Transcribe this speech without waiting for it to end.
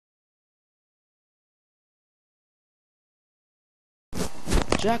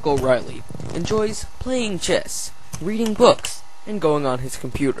Jack O'Reilly enjoys playing chess, reading books, and going on his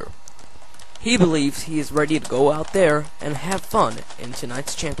computer. He believes he is ready to go out there and have fun in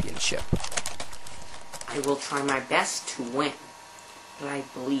tonight's championship. I will try my best to win, but I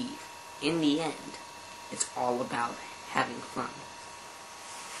believe, in the end, it's all about having fun.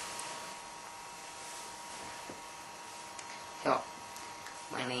 Hello,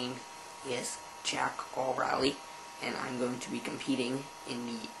 my name is Jack O'Reilly, and I'm going to be competing in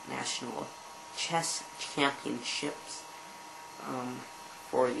the National Chess Championships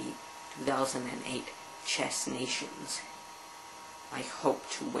for the 2008 Chess Nations. I hope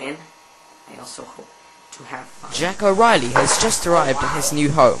to win. I also hope to have fun. Jack O'Reilly has just arrived at his new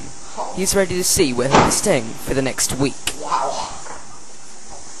home. He's ready to see where he'll be staying for the next week. Wow.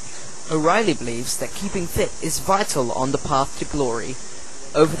 O'Reilly believes that keeping fit is vital on the path to glory.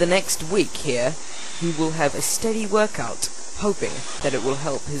 Over the next week here, he will have a steady workout, hoping that it will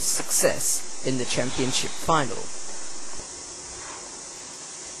help his success in the championship final.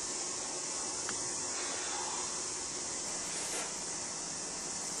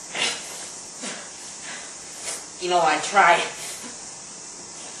 You know, I try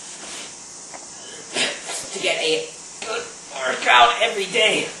to get a good workout every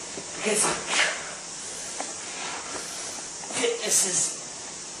day because fitness is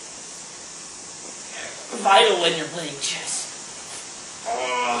vital when you're playing chess.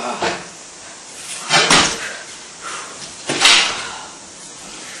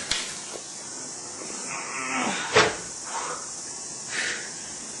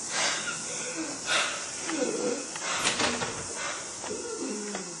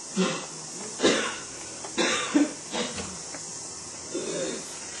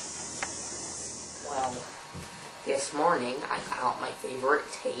 Well, this morning I got out my favorite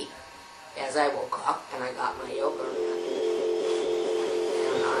tape as I woke up, and I got my yoga mat,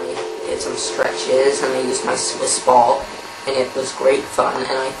 and I did some stretches, and I used my Swiss ball, and it was great fun.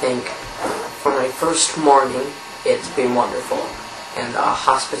 And I think for my first morning, it's been wonderful, and the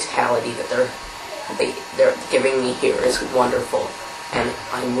hospitality that they're giving me here is wonderful, and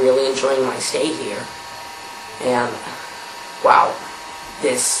I'm really enjoying my stay here. And wow,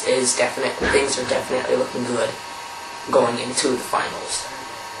 things are definitely looking good going into the finals.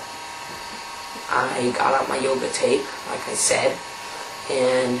 I got out my yoga tape, like I said,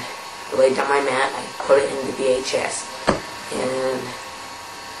 and I laid down my mat. I put it in the VHS,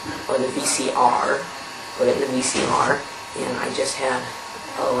 or the VCR, put it in the VCR, and I just had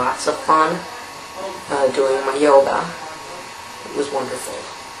lots of fun doing my yoga. It was wonderful,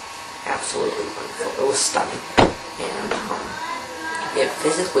 absolutely wonderful. It was stunning, and it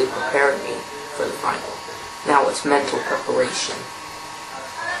physically prepared me for the final. Now it's mental preparation.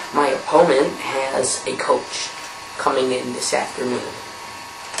 My opponent has a coach coming in this afternoon.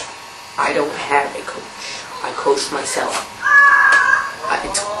 I don't have a coach. I coach myself.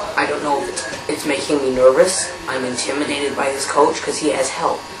 I don't know if it's making me nervous. I'm intimidated by this coach because he has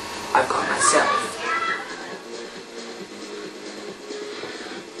help. I've got myself.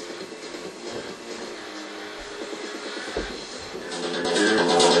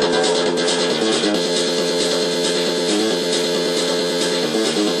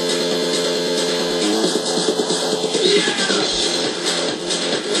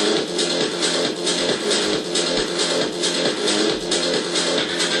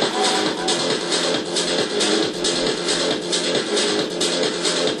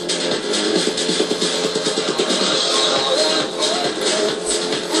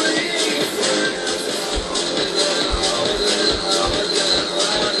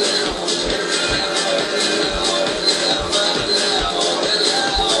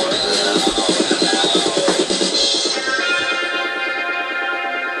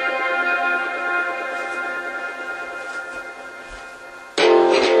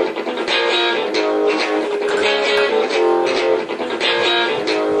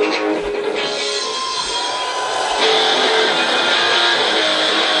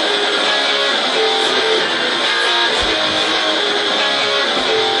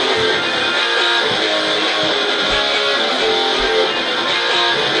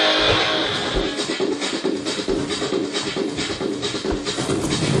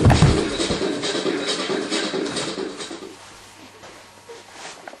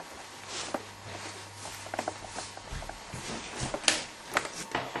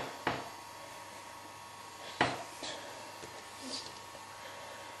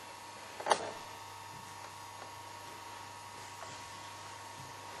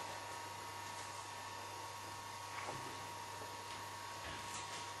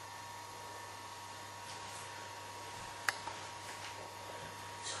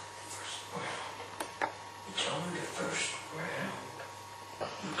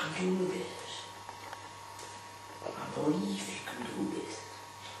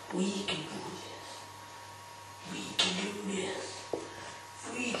 We can